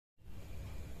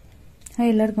Hi,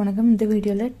 எல்லாருக்கும் வணக்கம். இந்த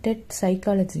வீடியோல TET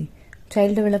Psychology,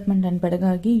 Child Development and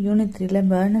Pedagogy, Unit 3ல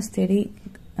Burners Theory,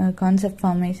 Concept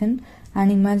Formation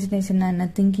and Imagination and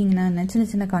Thinking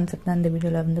சின்ன concept தான் இந்த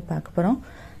வீடியோல வந்து பார்க்க போறோம்.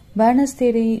 Burners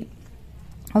Theory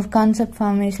of Concept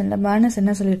Formationல Burners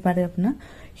என்ன சொல்லிருப்பாரு அப்படின்னா,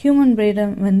 ஹியூமன் பிரெயினை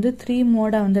வந்து 3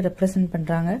 மோடா வந்து ரெப்ரசென்ட்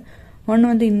பண்றாங்க.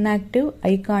 ஒன்னு வந்து inactive,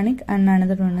 iconic and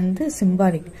another one வந்து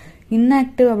symbolic.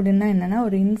 inactive அப்படின்னா என்னன்னா,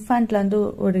 ஒரு இன்ஃபேண்ட்ல வந்து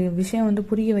ஒரு விஷயம் வந்து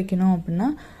புரிய வைக்கணும் அப்படின்னா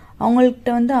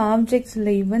அவங்கள்ட்ட வந்து ஆப்ஜெக்ட்ஸ்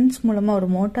இல்லை ஈவெண்ட்ஸ் மூலமா ஒரு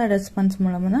மோட்டார் ரெஸ்பான்ஸ்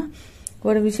மூலமா தான்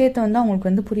ஒரு விஷயத்த வந்து அவங்களுக்கு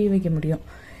வந்து புரிய வைக்க முடியும்.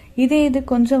 இது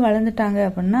கொஞ்சம் வளர்ந்துட்டாங்க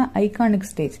அப்படின்னா ஐகானிக்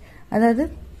ஸ்டேஜ், அதாவது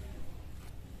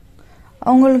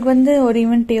அவங்களுக்கு வந்து ஒரு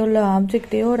ஈவெண்ட்டையோ இல்லை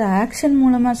ஆப்ஜெக்டையோ ஒரு ஆக்ஷன்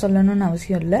மூலமா சொல்லணும்னு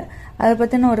அவசியம் இல்லை, அதை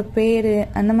பத்தின ஒரு பேரு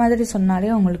அந்த மாதிரி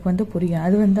சொன்னாலே அவங்களுக்கு வந்து புரியும்.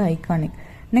 அது வந்து ஐகானிக்.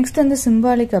 நெக்ஸ்ட் வந்து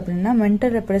சிம்பாலிக் அப்படின்னா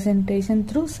mental representation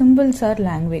through symbols R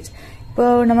language. இப்போ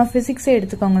நம்ம பிசிக்ஸே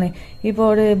எடுத்துக்கோங்களேன். இப்போ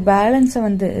ஒரு பேலன்ஸை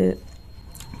வந்து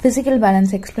பிசிக்கல்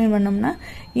பேலன்ஸ் எக்ஸ்பிளைன் பண்ணோம்னா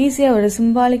ஈஸியா ஒரு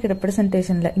சிம்பாலிக்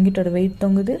ரெப்ரசன்டேஷன்ல இங்கிட்ட ஒரு வெயிட்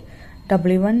தொங்குது,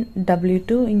 W1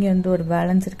 W2 இங்க வந்து ஒரு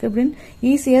பேலன்ஸ் இருக்கு அப்படின்னு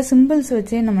ஈஸியா சிம்பிள்ஸ்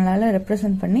வச்சே நம்மளால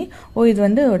ரெப்ரசென்ட் பண்ணி, ஓ இது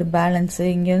வந்து ஒரு பேலன்ஸ்,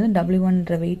 இங்க வந்து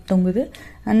W1ன்ற வெயிட் தொங்குது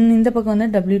அண்ட் இந்த பக்கம் வந்து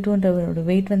W2ன்ற ஒரு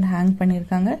வெயிட் வந்து ஹேங்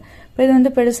பண்ணிருக்காங்க. இப்போ இது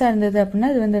வந்து பெருசா இருந்தது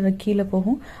அப்படின்னா இது வந்து கீழே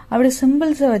போகும். அப்படி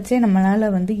சிம்பிள்ஸை வச்சே நம்மளால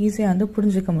வந்து ஈஸியா வந்து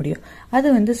புரிஞ்சுக்க முடியும். அது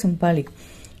வந்து சிம்பாலிக்.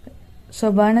 ஸோ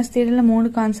பர்னர்ஸ் தியரியில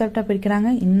 3 கான்செப்டா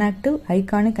பிரிக்கிறாங்க: இன்ஆக்டிவ்,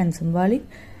 ஐகானிக் அண்ட் சிம்பாலிக்.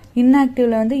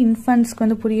 இன்ஆக்டிவ்ல வந்து இன்ஃபன்ட்ஸ்க்கு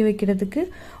வந்து புரிய வைக்கிறதுக்கு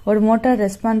ஒரு மோட்டார்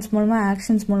ரெஸ்பான்ஸ் மூலமா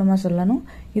ஆக்ஷன்ஸ் மூலமா சொல்லணும்.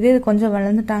 இதே கொஞ்சம்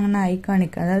வளர்ந்துட்டாங்கன்னா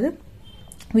ஐகானிக், அதாவது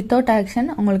வித்தவுட் ஆக்ஷன்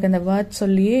அவங்களுக்கு அந்த வேர்ட்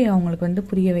சொல்லியே அவங்களுக்கு வந்து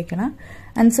புரிய வைக்கலாம்.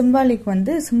 அண்ட் சிம்பாலிக்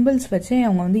வந்து சிம்பிள்ஸ் வச்சு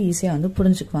அவங்க வந்து ஈஸியா வந்து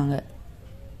புரிஞ்சுக்குவாங்க.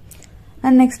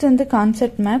 அண்ட் நெக்ஸ்ட் வந்து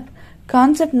கான்செப்ட் மேப்.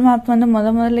 கான்செப்ட் மேப் வந்து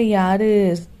முதல்ல யாரு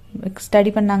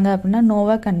ஸ்டடி பண்ணாங்க அப்படின்னா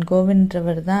நோவாக் அண்ட்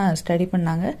கோவின்றவர் தான் ஸ்டடி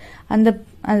பண்ணாங்க.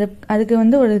 அதுக்கு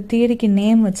வந்து ஒரு தியரிக்கு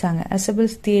நேம் வச்சாங்க,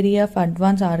 அசபிள்ஸ் தியரி ஆஃப்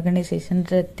அட்வான்ஸ்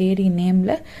ஆர்கனைசேஷன்ற தியரி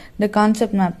நேம்ல இந்த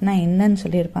கான்செப்ட் மேப்னா என்னன்னு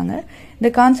சொல்லியிருப்பாங்க. இந்த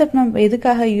கான்செப்ட் மேப்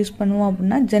எதுக்காக யூஸ் பண்ணுவோம்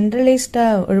அப்படின்னா, ஜென்ரலைஸ்டா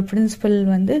ஒரு பிரின்சிபல்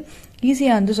வந்து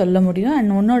ஈஸியா வந்து சொல்ல முடியும்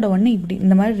அண்ட் ஒன்னோட ஒன்னு இப்படி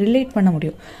இந்த மாதிரி ரிலேட் பண்ண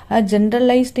முடியும். அது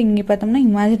ஜென்ரலைஸ்ட் இங்க பார்த்தோம்னா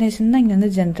இமேஜினேஷன் தான் இங்க வந்து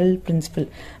ஜென்ரல் பிரின்சிபல்.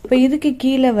 இப்போ இதுக்கு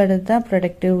கீழே வர்றதுதான்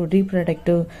ப்ரொடக்டிவ்,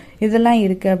 ரீப்ரொடக்டிவ் இதெல்லாம்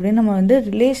இருக்கு அப்படின்னு நம்ம வந்து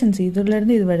ரிலேஷன்ஸ், இதுல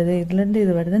இருந்து இது வருது இதுல இருந்து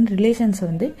இது வருதுன்னு ரிலேஷன்ஸ்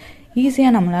வந்து ஈஸியா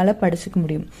நம்மளால படிச்சுக்க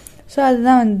முடியும். ஸோ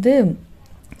அதுதான் வந்து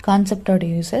கான்செப்டோட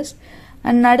யூசஸ்.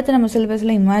 அண்ட் அடுத்து நம்ம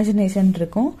சிலபஸ்ல இமேஜினேஷன்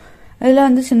இருக்கும். இதுல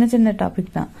வந்து சின்ன சின்ன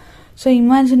டாபிக் தான். ஸோ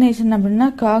இமேஜினேஷன் அப்படின்னா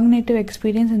cognitive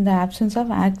experience in the options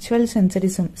of actual sensory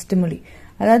stimuli.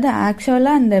 அதாவது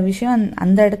ஆக்சுவலா அந்த விஷயம்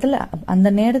அந்த இடத்துல அந்த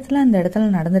நேரத்துல அந்த இடத்துல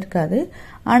நடந்திருக்காது,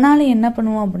 ஆனாலும் என்ன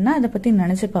பண்ணுவோம் அப்படின்னா அதை பத்தி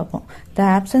நினைச்சு பார்ப்போம். த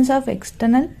options of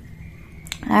external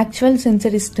actual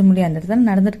sensory stimuli அந்த இடத்துல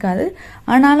நடந்திருக்காது,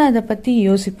 ஆனாலும் அதை பத்தி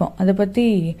யோசிப்போம், அதை பத்தி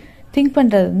திங்க்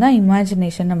பண்றது தான்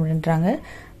இமேஜினேஷன் அப்படின்றாங்க.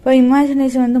 இப்போ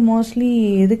இமேஜினேஷன் வந்து மோஸ்ட்லி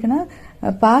எதுக்குன்னா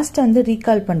பாஸ்ட் வந்து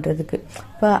ரீகால் பண்றதுக்கு.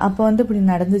 இப்போ அப்போ வந்து இப்படி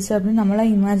நடந்துச்சு அப்படின்னு நம்மளா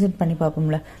இமேஜின் பண்ணி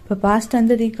பார்ப்போம்ல, இப்போ பாஸ்ட்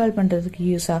வந்து ரீகால் பண்றதுக்கு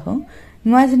யூஸ் ஆகும்.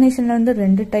 இமேஜினேஷன்ல வந்து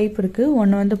 2 டைப் இருக்கு.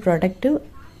 ஒன்னு வந்து productive,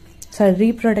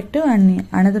 reproductive and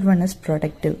another one is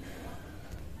productive.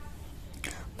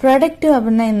 Productive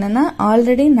அப்படின்னா என்னன்னா,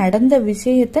 ஆல்ரெடி நடந்த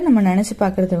விஷயத்தை நம்ம நினைச்சு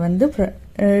பாக்குறது வந்து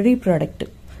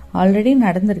ரீப்ரொடக்டிவ். ஆல்ரெடி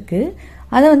நடந்திருக்கு,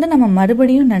 அதை வந்து நம்ம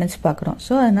மறுபடியும் நினைச்சு பாக்குறோம்.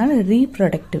 ஸோ அதனால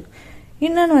ரீப்ரொடக்டிவ்.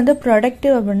 இன்னொன்று வந்து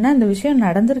ப்ரொடக்டிவ் அப்படின்னா இந்த விஷயம்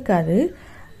நடந்திருக்காது,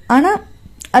 ஆனா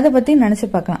அதை பத்தி நினைச்சு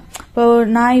பார்க்கலாம். இப்போ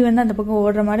நாய் வந்து அந்த பக்கம்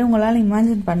ஓடுற மாதிரி உங்களால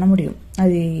இமேஜின் பண்ண முடியும்.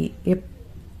 அது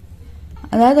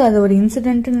அதாவது அது ஒரு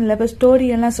இன்சிடென்ட்னு இல்லை, இப்போ ஸ்டோரி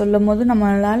எல்லாம் சொல்லும் போது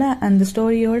நம்மளால அந்த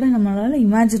ஸ்டோரியோட நம்மளால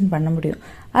இமேஜின் பண்ண முடியும்.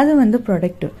 அது வந்து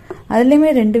ப்ரொடக்டிவ். அதுலயுமே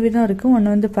 2 விதம் இருக்கு.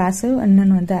 ஒன்னு வந்து பாசிவ்,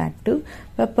 இன்னொன்னு வந்து ஆக்டிவ்.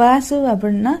 இப்போ பாசிவ்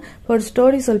அப்படின்னா இப்போ ஒரு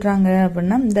ஸ்டோரி சொல்றாங்க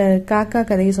அப்படின்னா, இந்த காக்கா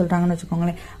கதையை சொல்றாங்கன்னு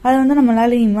வச்சுக்கோங்களேன், அதை வந்து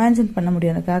நம்மளால இமேஜின் பண்ண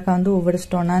முடியும். அந்த காக்கா வந்து ஒவ்வொரு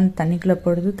ஸ்டோனா தண்ணிக்குள்ள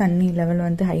போடுது, தண்ணி லெவல்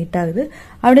வந்து ஹைட் ஆகுது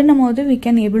அப்படின்னும் போது we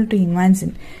can able to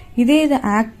imagine. இதே இது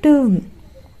ஆக்டிவ்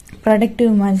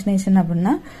ப்ரொடக்டிவ் இமேஜினேஷன்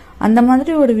அப்படின்னா அந்த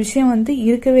மாதிரி ஒரு விஷயம் வந்து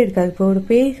இருக்கவே இருக்காது. இப்போ ஒரு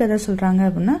பேய் கதை சொல்றாங்க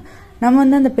அப்படின்னா நம்ம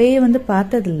வந்து அந்த பேயை வந்து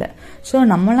பார்த்தது இல்லை. ஸோ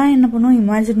நம்மளாம் என்ன பண்ணுவோம்,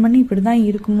 இமேஜின் பண்ணி இப்படிதான்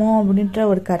இருக்குமோ அப்படின்ற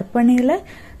ஒரு கற்பனையில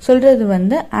சொல்றது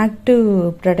வந்து ஆக்டிவ்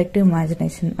ப்ரொடக்டிவ்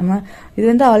இமேஜினேஷன். நம்ம இது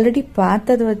வந்து ஆல்ரெடி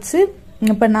பார்த்ததை வச்சு,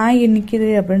 இப்ப நாய்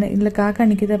நிக்குது அப்படின்னு இல்ல காக்கா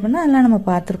நிக்குது அப்படின்னா அதெல்லாம் நம்ம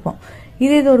பார்த்திருப்போம்.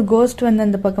 இது ஒரு கோஸ்ட் வந்து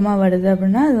அந்த பக்கமா வருது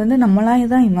அப்படின்னா அது வந்து நம்மளா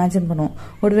தான் இமேஜின் பண்ணுவோம்.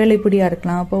 ஒருவேளை இப்படியா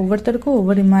இருக்கலாம். அப்போ ஒவ்வொருத்தருக்கும்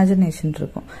ஒவ்வொரு இமேஜினேஷன்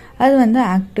இருக்கும். அது வந்து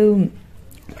active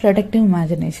productive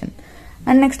imagination.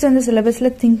 And next வந்து சிலபஸ்ல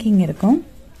திங்கிங் இருக்கும்.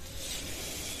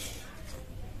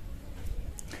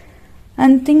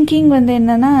 அண்ட் திங்கிங் வந்து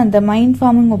என்னன்னா, அந்த mind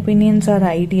farming opinions R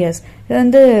ideas. இது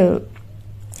வந்து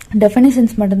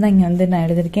டெஃபினிஷன்ஸ் மட்டும்தான் இங்கே வந்து நான்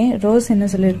எழுதியிருக்கேன். ரோஸ் என்ன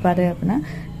சொல்லியிருப்பாரு அப்படின்னா,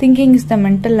 thinking is the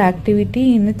mental activity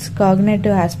in it's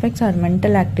cognitive aspects R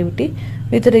mental activity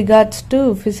with regards to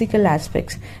physical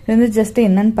aspects. இது வந்து ஜஸ்ட்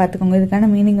என்னன்னு பார்த்துக்கோங்க. இதுக்கான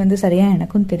மீனிங் வந்து சரியாக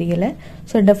எனக்கும் தெரியல.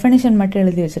 ஸோ டெஃபினிஷன் மட்டும்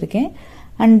எழுதி வச்சிருக்கேன்.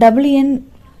 அண்ட் டபிள்யூஎன்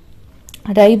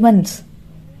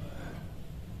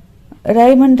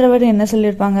ரைமன்றவர் என்ன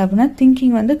சொல்லியிருப்பாங்க அப்படின்னா,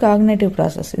 திங்கிங் வந்து காக்னேட்டிவ்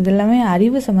ப்ராசஸ். இது எல்லாமே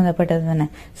அறிவு சம்மந்தப்பட்டது தானே.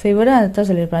 ஸோ இவரும் அதை தான்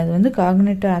சொல்லியிருப்பாங்க. இது வந்து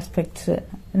காக்னேட்டிவ்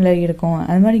ஆஸ்பெக்ட்ஸில் இருக்கும்.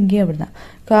 அது மாதிரி இங்கேயும் அப்படிதான்.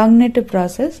 Cognitive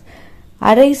process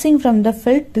arising from the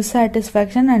felt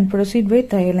dissatisfaction and proceed by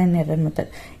trial and error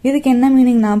method. இதுக்கு என்ன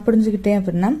மீனிங் நான் புரிஞ்சுக்கிட்டேன்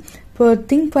அப்படின்னா, இப்போ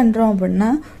திங்க் பண்ணுறோம் அப்படின்னா,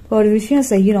 இப்போ ஒரு விஷயம்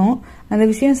செய்கிறோம், அந்த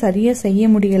விஷயம் சரியாக செய்ய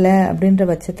முடியலை அப்படின்ற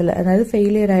பட்சத்தில், அதாவது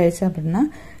ஃபெயிலியர் ஆயிடுச்சு அப்படின்னா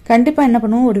கண்டிப்பாக என்ன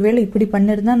பண்ணுவோம், ஒருவேளை இப்படி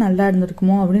பண்ணிருந்தா நல்லா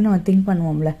இருந்திருக்குமோ அப்படின்னு நம்ம திங்க்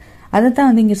பண்ணுவோம்ல. அதை தான்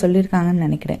வந்து இங்கே சொல்லியிருக்காங்கன்னு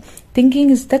நினைக்கிறேன்.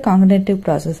 Thinking is the cognitive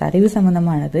process, அறிவு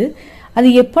சம்பந்தமானது. அது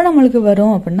எப்போ நம்மளுக்கு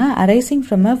வரும் அப்படின்னா, arising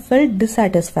from a felt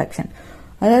dissatisfaction.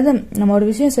 அதாவது நம்ம ஒரு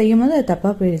விஷயம் செய்யும் போது அது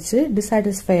தப்பாக போயிடுச்சு,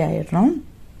 டிஸாட்டிஸ்ஃபை ஆயிடுறோம்.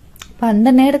 இப்போ அந்த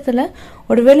நேரத்தில்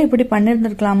ஒருவேளை இப்படி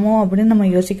பண்ணியிருந்திருக்கலாமோ அப்படின்னு நம்ம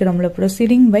யோசிக்கிறோம்ல,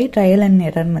 proceeding by trial and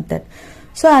error method.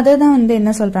 So அதை தான் வந்து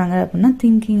என்ன சொல்றாங்க அப்படின்னா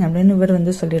திங்கிங் அப்படின்னு இவர்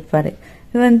வந்து சொல்லியிருப்பாரு.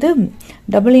 இது வந்து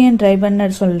டபிள்யூஎன்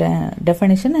ரைபன்னர் சொல்ற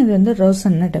டெஃபினிஷன், இது வந்து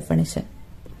ரோசன் டெஃபினிஷன்.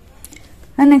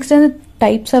 அண்ட் நெக்ஸ்ட் வந்து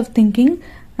டைப்ஸ் ஆஃப் திங்கிங்.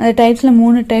 அந்த டைப்ஸ்ல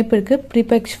 3 டைப் இருக்கு.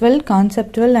 ப்ரீபெக்சுவல்,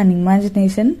 conceptual and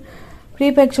imagination.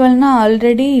 ப்ரீபெக்சுவல்னா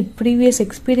already previous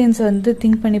experience வந்து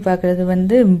திங்க் பண்ணி பார்க்கறது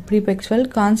வந்து ப்ரீபெக்சுவல்.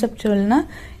 கான்செப்டுவல்னா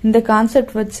இந்த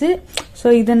கான்செப்ட் வச்சு, ஸோ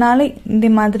இதனால இந்த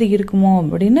மாதிரி இருக்குமோ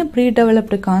அப்படின்னு ப்ரீ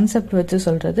டெவலப்டு கான்செப்ட் வச்சு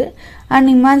சொல்றது.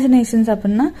 அண்ட் இமேஜினேஷன்ஸ்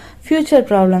அப்படின்னா ஃபியூச்சர்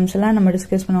ப்ராப்ளம்ஸ் எல்லாம் நம்ம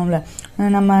டிஸ்கஸ் பண்ணுவோம்ல,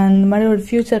 நம்ம இந்த மாதிரி ஒரு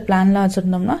ஃபியூச்சர் பிளான்லாம்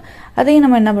வச்சுருந்தோம்னா அதையும்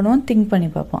நம்ம என்ன பண்ணுவோம், திங்க்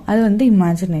பண்ணி பார்ப்போம். அது வந்து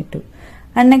இமேஜினேட்டிவ்.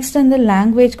 அண்ட் நெக்ஸ்ட் வந்து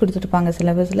லாங்குவேஜ் கொடுத்துருப்பாங்க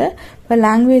சிலபஸில். இப்போ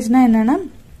லாங்குவேஜ்னா என்னன்னா,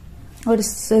 ஒரு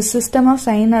system of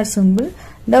sine R simple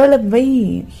develop by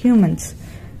humans.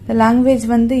 இந்த லாங்குவேஜ்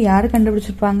வந்து யார்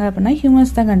கண்டுபிடிச்சிருப்பாங்க அப்படின்னா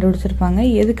ஹியூமன்ஸ் தான் கண்டுபிடிச்சிருப்பாங்க.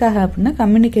 எதுக்காக அப்படின்னா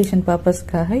கம்யூனிகேஷன்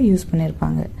பர்பஸ்க்காக யூஸ்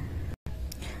பண்ணியிருப்பாங்க.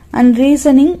 அண்ட்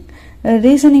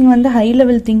ரீசனிங் வந்து ஹை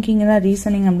லெவல் திங்கிங் தான்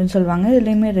ரீசனிங் அப்படின்னு சொல்லுவாங்க.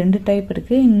 இதுலேயுமே 2 டைப்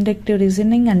இருக்கு, inductive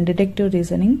reasoning and deductive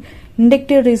reasoning.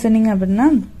 Inductive reasoning அப்படின்னா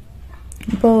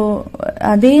இப்போ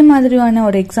அதே மாதிரியான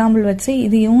ஒரு எக்ஸாம்பிள் வச்சு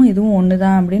இதுவும்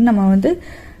ஒண்ணுதான் அப்படின்னு நம்ம வந்து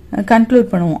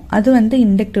கன்க்ளூட் பண்ணுவோம். அது வந்து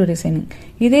இண்டக்டிவ் ரீசனிங்.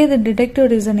 இதே இது டிடக்டிவ்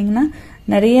ரீசனிங்னா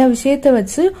நிறைய விஷயத்த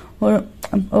வச்சு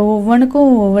ஒவ்வொன்றுக்கும்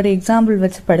ஒவ்வொரு எக்ஸாம்பிள்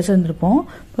வச்சு படிச்சிருந்திருப்போம்.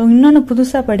 இப்போ இன்னொன்று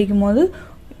புதுசாக படிக்கும் போது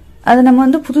அதை நம்ம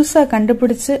வந்து புதுசாக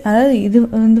கண்டுபிடிச்சு, அதாவது இது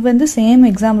வந்து சேம்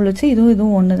எக்ஸாம்பிள் வச்சு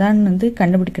இதுவும் ஒண்ணுதான் வந்து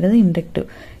கண்டுபிடிக்கிறது இண்டக்டிவ்.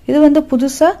 இது வந்து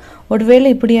புதுசாக ஒருவேளை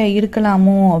இப்படியா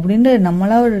இருக்கலாமோ அப்படின்னு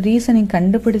நம்மளா ஒரு ரீசனிங்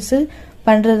கண்டுபிடிச்சு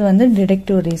பண்றது வந்து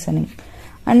டிடக்டிவ் ரீசனிங்.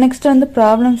 அண்ட் நெக்ஸ்ட் வந்து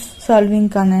ப்ராப்ளம்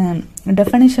சால்விங்கான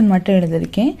டெஃபினிஷன் மட்டும்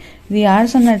எழுதியிருக்கேன். இது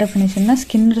யார் சொன்ன டெஃபினிஷன்னா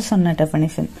ஸ்கின்னர் சொன்ன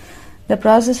definition. The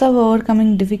process of overcoming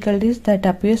difficulties that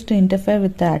appears to interfere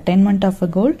with the attainment of a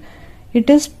goal. It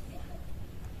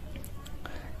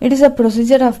is a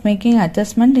procedure of making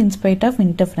adjustment in spite of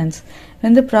interference.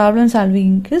 வந்து problem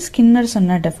சால்விங்க்கு Skinner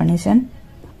சொன்ன definition.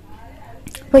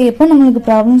 இப்போ எப்போ நம்மளுக்கு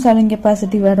problem solving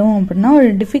capacity வரும் அப்படின்னா, ஒரு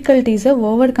டிஃபிகல்ட்டிஸை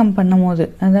over come பண்ணும் போது,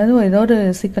 அதாவது ஏதோ ஒரு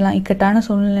இக்கட்டான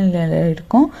சூழ்நிலையில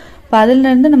இருக்கும். இப்போ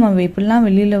அதுலேருந்து நம்ம இப்படிலாம்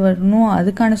வெளியில் வரணும்,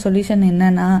 அதுக்கான சொல்யூஷன்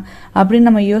என்னன்னா அப்படின்னு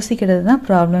நம்ம யோசிக்கிறது தான்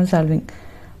ப்ராப்ளம் சால்விங்.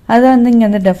 அதை வந்து இங்கே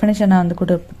வந்து டெஃபினேஷனாக வந்து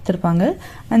கொடுத்துருப்பாங்க.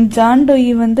 அண்ட் ஜான்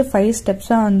டோயி வந்து 5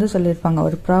 ஸ்டெப்ஸாக வந்து சொல்லியிருப்பாங்க.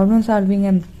 ஒரு ப்ராப்ளம்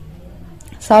சால்விங்கை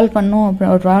சால்வ் பண்ணோம்,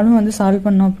 ஒரு ப்ராப்ளம் வந்து சால்வ்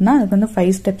பண்ணோம் அப்படின்னா அதுக்கு வந்து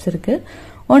 5 ஸ்டெப்ஸ் இருக்கு.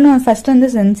 ஒன்று ஃபர்ஸ்ட் வந்து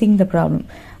சென்சிங் த ப்ராப்ளம்.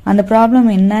 அந்த ப்ராப்ளம்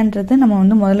என்னன்றது நம்ம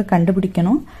வந்து முதல்ல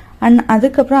கண்டுபிடிக்கணும். அண்ட்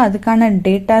அதுக்கப்புறம் அதுக்கான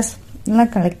டேட்டாஸ்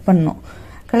எல்லாம்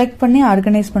கலெக்ட் பண்ணி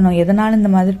ஆர்கனைஸ் பண்ணணும். எதனால இந்த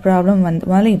மாதிரி ப்ராப்ளம் வந்து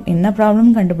முதல்ல என்ன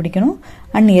ப்ராப்ளம் கண்டுபிடிக்கணும்,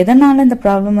 அண்ட் எதனால இந்த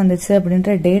ப்ராப்ளம் வந்துச்சு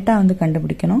அப்படின்ற டேட்டா வந்து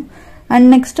கண்டுபிடிக்கணும். அண்ட்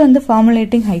நெக்ஸ்ட் வந்து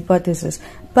ஃபார்முலேட்டிங் ஹைபோதேசிஸ்.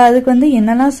 இப்போ அதுக்கு வந்து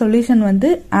என்னெல்லாம் சொல்யூஷன் வந்து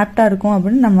ஆப்டா இருக்கும்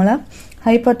அப்படின்னு நம்மளா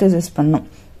ஹைபோதேசிஸ் பண்ணணும்.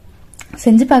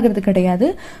 செஞ்சு பார்க்கறது கிடையாது.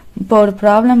 இப்போ ஒரு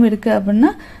ப்ராப்ளம் இருக்கு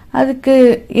அப்படின்னா அதுக்கு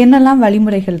என்னெல்லாம்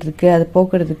வழிமுறைகள் இருக்கு அது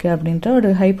போக்குறதுக்கு அப்படின்ற ஒரு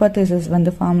ஹைபோதேசிஸ்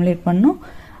வந்து ஃபார்முலேட் பண்ணும்.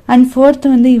 அண்ட் 4th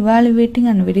வந்து evaluating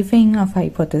and verifying of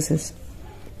hypothesis.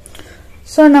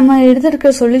 So நம்ம எடுத்திருக்க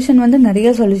சொல்யூஷன் வந்து நிறைய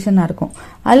சொல்யூஷனாக இருக்கும்.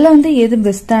 அதில் வந்து எது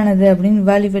பெஸ்டானது அப்படின்னு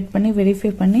இவாலுவேட் பண்ணி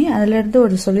வெரிஃபை பண்ணி அதுல இருந்து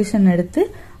ஒரு சொல்யூஷன் எடுத்து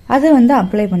அதை வந்து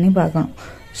அப்ளை பண்ணி பார்க்கணும்.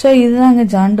 ஸோ இதுதாங்க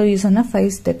ஜான் டோயி சொன்ன 5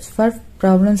 steps for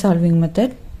problem solving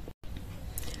method.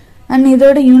 And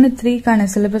இதோட யூனிட் 3க்கான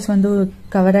சிலபஸ் வந்து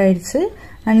கவர் ஆயிடுச்சு.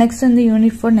 அண்ட் நெக்ஸ்ட் வந்து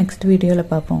யூனிட் 4 நெக்ஸ்ட்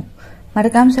வீடியோவில் பார்ப்போம்.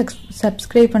 மறக்காம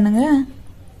சப்ஸ்கிரைப் பண்ணுங்க.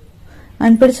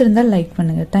 அண்ட் பிடிச்சிருந்தா லைக்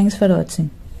பண்ணுங்க. தேங்க்ஸ் ஃபார்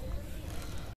வாட்சிங்.